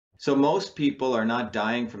So most people are not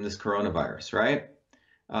dying from this coronavirus, right?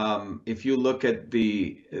 If you look at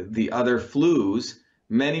the other flus,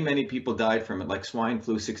 many people died from it. Like swine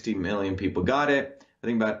flu, 60 million people got it. I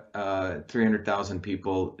think about 300,000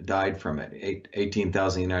 people died from it,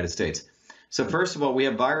 18,000 in the United States. So first of all, we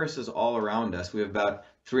have viruses all around us. We have about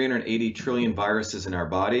 380 trillion viruses in our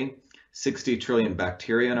body, 60 trillion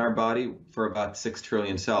bacteria in our body for about 6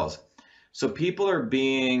 trillion cells. So people are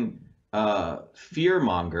being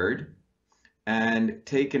fear-mongered and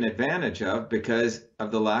taken advantage of because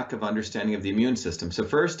of the lack of understanding of the immune system. So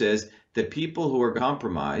first is that people who are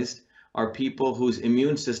compromised are people whose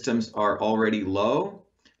immune systems are already low,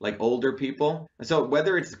 like older people. So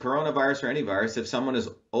whether it's the coronavirus or any virus, if someone is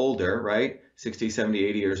older, right, 60, 70,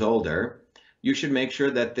 80 years older, you should make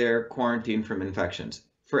sure that they're quarantined from infections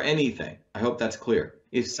for anything. I hope that's clear.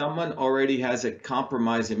 If someone already has a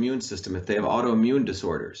compromised immune system, if they have autoimmune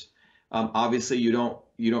disorders, obviously you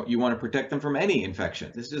want to protect them from any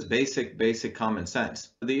infection. This is basic common sense.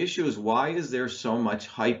 The issue is, why is there so much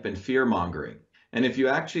hype and fear mongering? And if you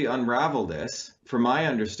actually unravel this, from my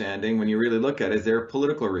understanding, when you really look at it, there are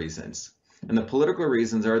political reasons. And the political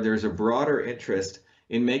reasons are there's a broader interest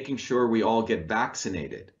in making sure we all get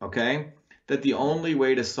vaccinated, okay? That the only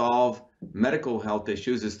way to solve medical health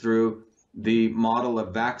issues is through the model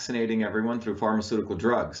of vaccinating everyone through pharmaceutical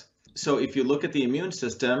drugs. So if you look at the immune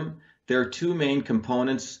system, there are two main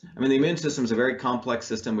components. I mean, the immune system is a very complex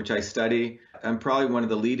system, which I study. I'm probably one of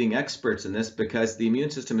the leading experts in this because the immune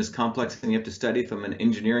system is complex and you have to study from an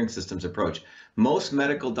engineering systems approach. Most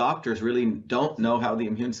medical doctors really don't know how the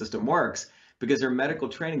immune system works because their medical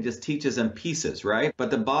training just teaches them pieces, right?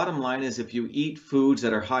 But the bottom line is, if you eat foods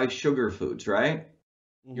that are high sugar foods, right,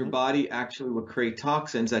 your body actually will create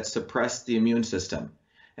toxins that suppress the immune system.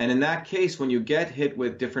 And in that case, when you get hit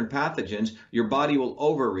with different pathogens, your body will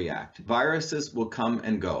overreact. Viruses will come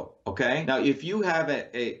and go, okay? Now, if you have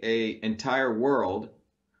a entire world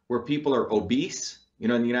where people are obese, you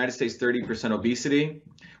know, in the United States, 30% obesity,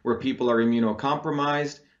 where people are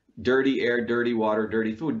immunocompromised, dirty air, dirty water,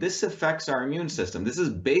 dirty food, this affects our immune system. This is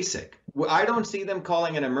basic. I don't see them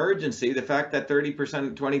calling an emergency the fact that 30%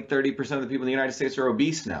 of the people in the United States are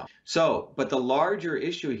obese now. So, but the larger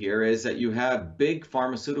issue here is that you have big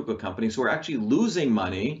pharmaceutical companies who are actually losing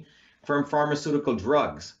money from pharmaceutical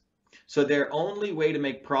drugs. So their only way to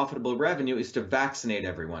make profitable revenue is to vaccinate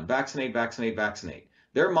everyone. Vaccinate, vaccinate, vaccinate.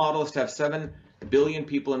 Their model is to have 7 billion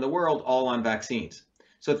people in the world all on vaccines.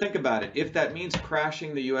 So think about it. If that means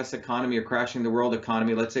crashing the US economy or crashing the world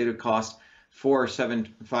economy, let's say it would cost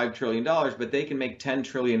 $5 trillion, but they can make 10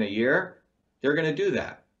 trillion a year, they're going to do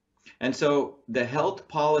that. And so the health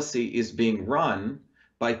policy is being run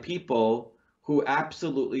by people who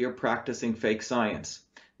absolutely are practicing fake science.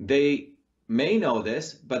 They may know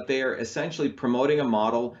this, but they are essentially promoting a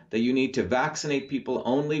model that you need to vaccinate people.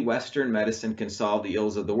 Only Western medicine can solve the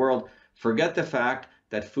ills of the world. Forget the fact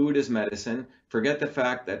that food is medicine. Forget the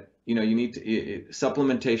fact that, you know, you need to,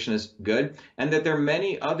 supplementation is good, and that there are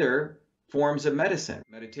many other forms of medicine,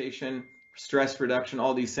 meditation, stress reduction,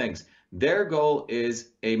 all these things. Their goal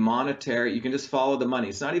is a monetary, you can just follow the money.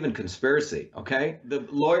 It's not even conspiracy, okay? The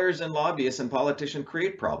lawyers and lobbyists and politicians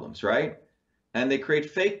create problems, right? And they create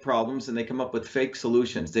fake problems and they come up with fake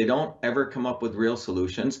solutions. They don't ever come up with real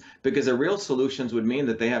solutions, because the real solutions would mean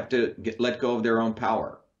that they have to let go of their own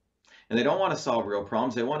power. And they don't want to solve real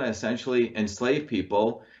problems. They want to essentially enslave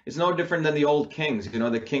people. It's no different than the old kings. You know,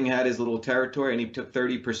 the king had his little territory and he took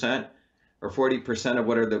 30% or 40% of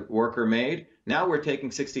whatever the worker made. Now we're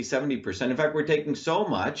taking 60, 70%. In fact, we're taking so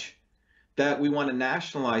much that we want to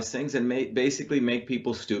nationalize things and basically make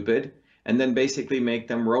people stupid and then basically make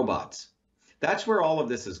them robots. That's where all of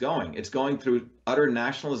this is going. It's going through utter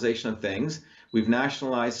nationalization of things. We've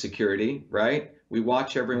nationalized security, right? We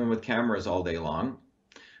watch everyone with cameras all day long.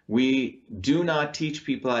 We do not teach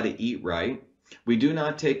people how to eat right. We do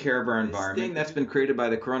not take care of our environment. This thing that's been created by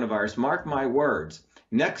the coronavirus, mark my words,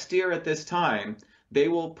 next year at this time, they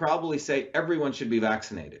will probably say everyone should be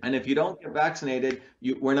vaccinated. And if you don't get vaccinated,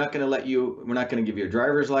 we're not going to give you a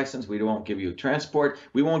driver's license. We won't give you transport.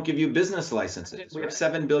 We won't give you business licenses. We have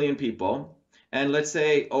 7 billion people. And let's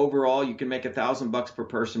say overall, you can make $1,000 per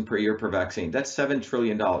person per year per vaccine. That's $7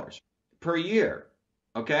 trillion per year.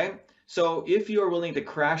 Okay. So if you're willing to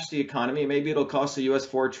crash the economy, maybe it'll cost the US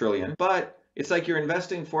 4 trillion, but it's like you're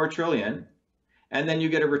investing 4 trillion and then you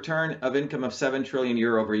get a return of income of 7 trillion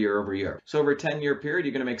year over year over year. So over a 10-year period,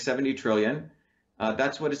 you're going to make 70 trillion.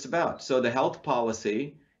 That's what it's about. So the health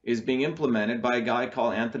policy is being implemented by a guy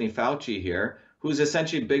called Anthony Fauci here, who's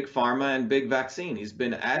essentially big pharma and big vaccine. He's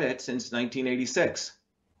been at it since 1986.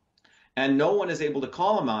 And no one is able to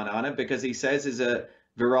call him out on it because he says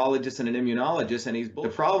virologist and an immunologist, and the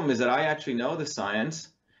problem is that I actually know the science,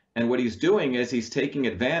 and what he's doing is he's taking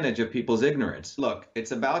advantage of people's ignorance. Look,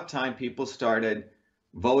 it's about time people started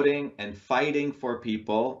voting and fighting for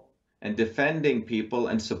people and defending people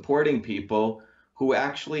and supporting people who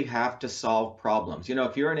actually have to solve problems. You know,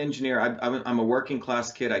 if you're an engineer, I'm a working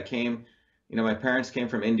class kid. I came, you know, my parents came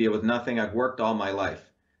from India with nothing. I've worked all my life.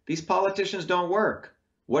 These politicians don't work.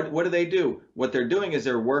 What do? What they're doing is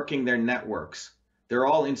they're working their networks. They're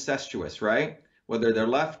all incestuous, right? Whether they're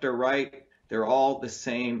left or right, they're all the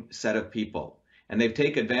same set of people. And they've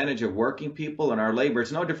taken advantage of working people and our labor.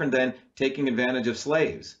 It's no different than taking advantage of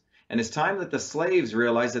slaves. And it's time that the slaves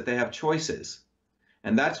realize that they have choices.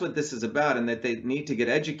 And that's what this is about, and that they need to get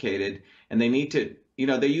educated, and they need to, you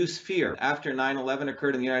know, they use fear. After 9/11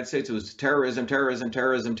 occurred in the United States, it was terrorism, terrorism,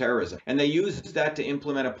 terrorism, terrorism. And they used that to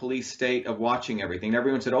implement a police state of watching everything.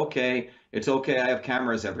 Everyone said, okay, it's okay, I have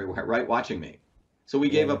cameras everywhere, right, watching me. So we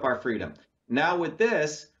gave up our freedom. Now with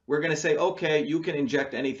this, we're going to say, okay, you can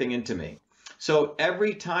inject anything into me. So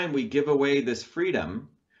every time we give away this freedom,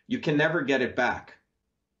 you can never get it back.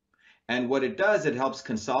 And what it does, it helps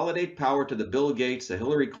consolidate power to the Bill Gates, the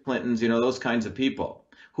Hillary Clintons, you know, those kinds of people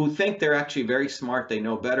who think they're actually very smart, they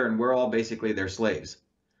know better, and we're all basically their slaves.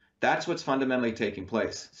 That's what's fundamentally taking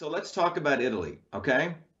place. So let's talk about Italy,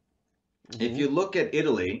 okay? If you look at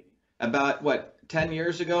Italy, about what, 10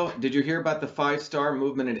 years ago, did you hear about the 5-star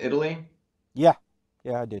movement in Italy? Yeah,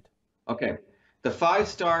 I did. Okay. The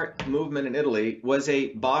 5-star movement in Italy was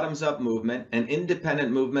a bottoms-up movement, an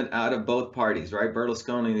independent movement out of both parties, right?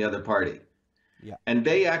 Berlusconi and the other party. Yeah. And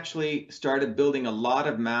they actually started building a lot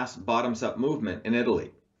of mass bottoms-up movement in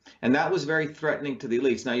Italy. And that was very threatening to the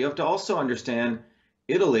elites. Now, you have to also understand,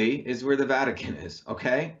 Italy is where the Vatican is,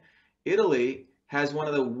 okay? Italy has one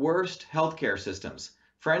of the worst healthcare systems.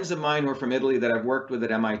 Friends of mine who are from Italy that I've worked with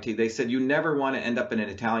at MIT, they said, you never want to end up in an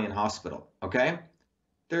Italian hospital, okay?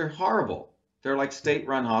 They're horrible. They're like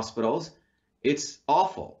state-run hospitals. It's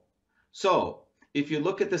awful. So if you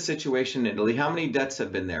look at the situation in Italy, how many deaths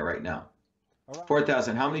have been there right now?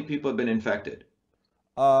 4,000. How many people have been infected?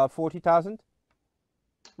 40,000.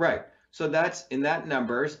 Right. So that's in that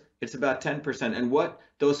numbers, it's about 10%. And what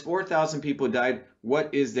those 4,000 people died,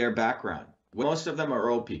 what is their background? Most of them are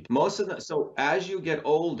old people. Most of them. So as you get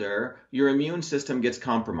older, your immune system gets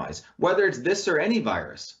compromised, whether it's this or any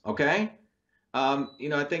virus. Okay. You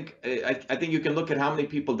know, I think you can look at how many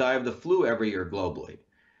people die of the flu every year globally.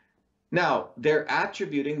 Now, they're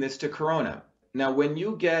attributing this to corona. Now, when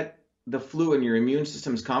you get the flu and your immune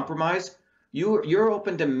system is compromised, you're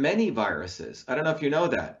open to many viruses. I don't know if you know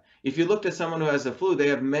that. If you looked at someone who has the flu, they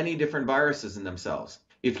have many different viruses in themselves.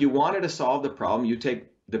 If you wanted to solve the problem, you take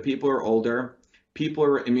the people who are older, people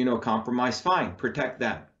who are immunocompromised, fine, protect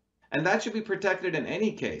them. And that should be protected in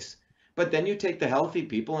any case. But then you take the healthy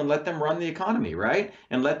people and let them run the economy, right?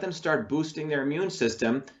 And let them start boosting their immune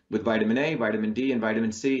system with vitamin A, vitamin D, and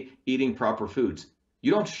vitamin C, eating proper foods.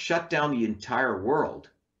 You don't shut down the entire world.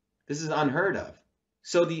 This is unheard of.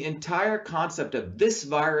 So the entire concept of this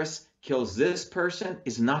virus kills this person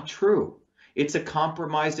is not true. It's a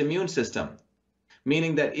compromised immune system,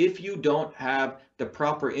 meaning that if you don't have the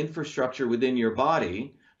proper infrastructure within your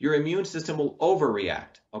body, your immune system will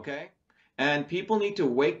overreact, okay? And people need to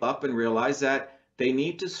wake up and realize that they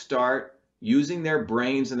need to start using their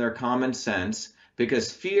brains and their common sense,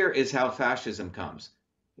 because fear is how fascism comes.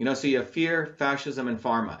 You know, so you have fear, fascism, and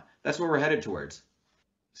pharma. That's where we're headed towards.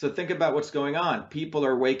 So think about what's going on. People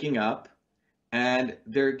are waking up and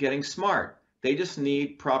they're getting smart. They just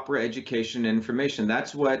need proper education and information.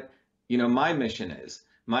 That's what, you know, my mission is.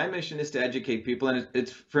 My mission is to educate people. And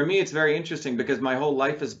it's for me, it's very interesting because my whole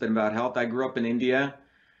life has been about health. I grew up in India,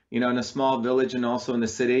 you know, in a small village and also in the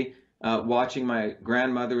city, watching my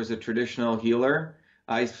grandmother was a traditional healer.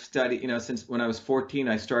 I studied, you know, since when I was 14,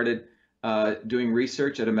 I started doing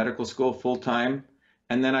research at a medical school full time.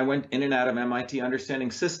 And then I went in and out of MIT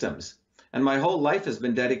understanding systems. And my whole life has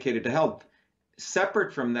been dedicated to health.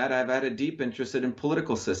 Separate from that, I've had a deep interest in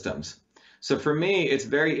political systems. So for me, it's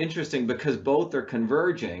very interesting because both are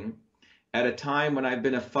converging at a time when I've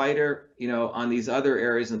been a fighter, you know, on these other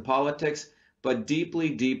areas in politics, but deeply,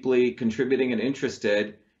 deeply contributing and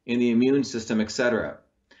interested in the immune system, etc.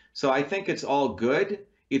 So I think it's all good.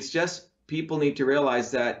 It's just people need to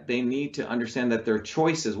realize that they need to understand that their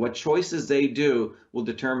choices, what choices they do, will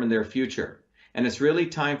determine their future. And it's really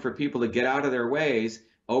time for people to get out of their ways,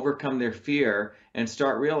 overcome their fear, and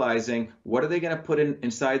start realizing what are they going to put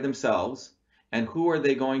inside themselves and who are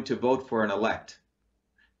they going to vote for and elect.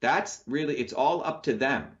 That's really, it's all up to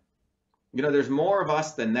them. You know, there's more of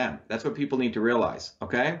us than them. That's what people need to realize,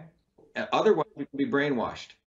 okay? Otherwise, we can be brainwashed.